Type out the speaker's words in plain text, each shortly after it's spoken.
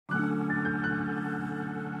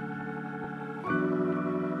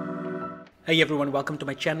Hey everyone, welcome to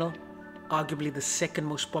my channel. Arguably the second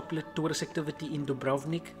most popular tourist activity in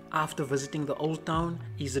Dubrovnik after visiting the old town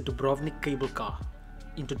is the Dubrovnik Cable Car.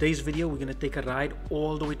 In today's video, we're going to take a ride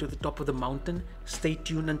all the way to the top of the mountain. Stay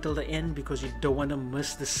tuned until the end because you don't want to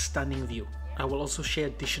miss this stunning view. I will also share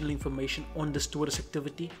additional information on this tourist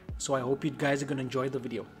activity, so I hope you guys are going to enjoy the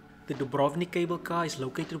video. The Dubrovnik Cable Car is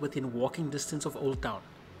located within walking distance of Old Town,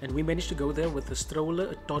 and we managed to go there with a stroller,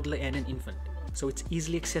 a toddler and an infant. So it's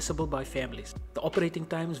easily accessible by families. The operating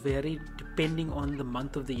times vary depending on the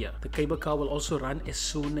month of the year. The cable car will also run as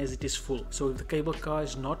soon as it is full. So if the cable car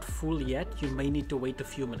is not full yet, you may need to wait a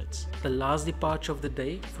few minutes. The last departure of the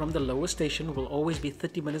day from the lower station will always be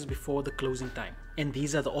 30 minutes before the closing time. And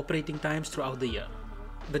these are the operating times throughout the year.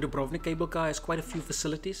 The Dubrovnik Cable Car has quite a few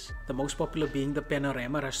facilities, the most popular being the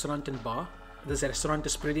Panorama restaurant and bar. This restaurant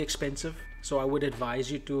is pretty expensive, so I would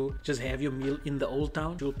advise you to just have your meal in the old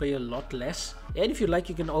town. You'll pay a lot less. And if you like,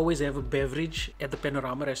 you can always have a beverage at the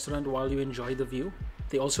Panorama restaurant while you enjoy the view.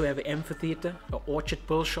 They also have an amphitheater, an orchard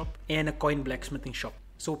pearl shop, and a coin blacksmithing shop.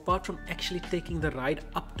 So apart from actually taking the ride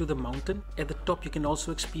up to the mountain, at the top you can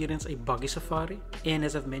also experience a buggy safari. And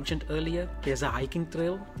as I've mentioned earlier, there's a hiking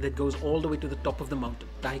trail that goes all the way to the top of the mountain.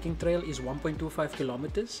 The hiking trail is 1.25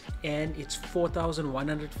 kilometers and it's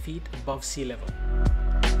 4,100 feet above sea level.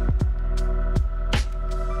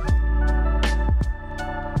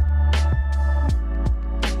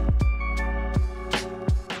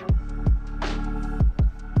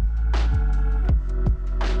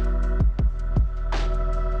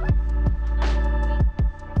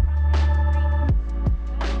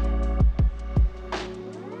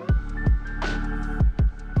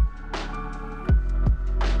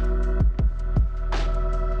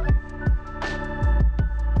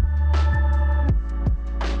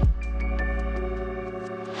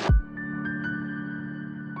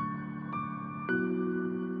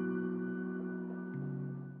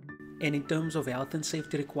 And in terms of health and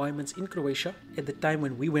safety requirements in Croatia, at the time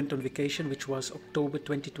when we went on vacation, which was October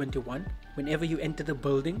 2021, whenever you enter the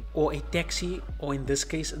building or a taxi, or in this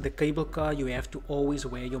case the cable car, you have to always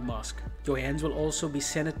wear your mask. Your hands will also be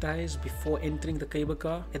sanitized before entering the cable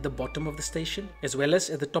car at the bottom of the station, as well as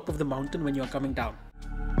at the top of the mountain when you are coming down.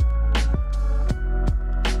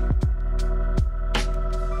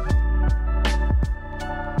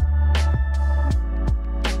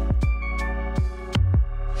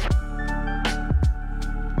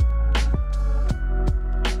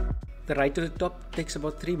 The ride to the top takes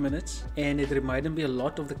about 3 minutes and it reminded me a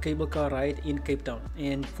lot of the cable car ride in Cape Town.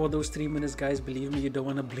 And for those 3 minutes, guys, believe me, you don't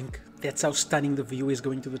want to blink. That's how stunning the view is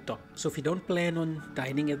going to the top. So if you don't plan on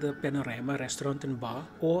dining at the Panorama restaurant and bar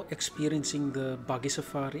or experiencing the buggy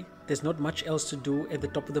safari, there's not much else to do at the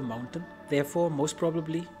top of the mountain. Therefore, most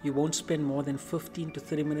probably you won't spend more than 15 to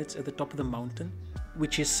 30 minutes at the top of the mountain,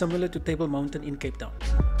 which is similar to Table Mountain in Cape Town.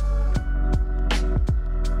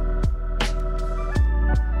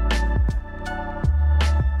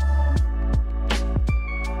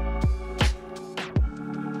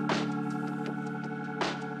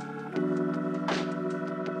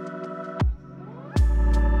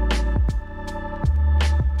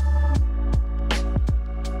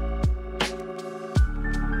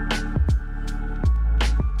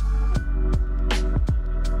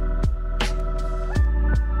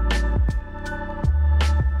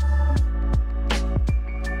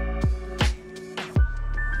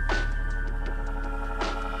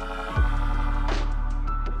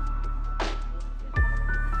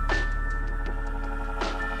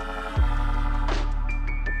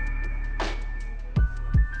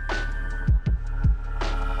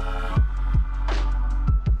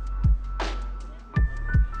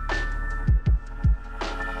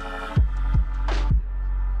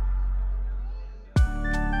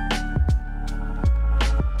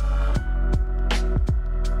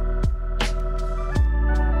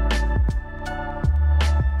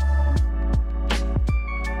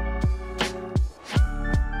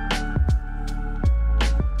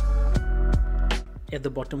 At the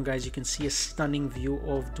bottom, guys, you can see a stunning view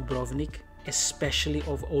of Dubrovnik, especially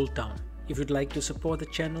of Old Town. If you'd like to support the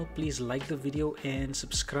channel, please like the video and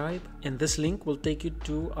subscribe. And this link will take you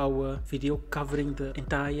to our video covering the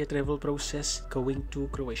entire travel process going to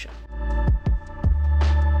Croatia.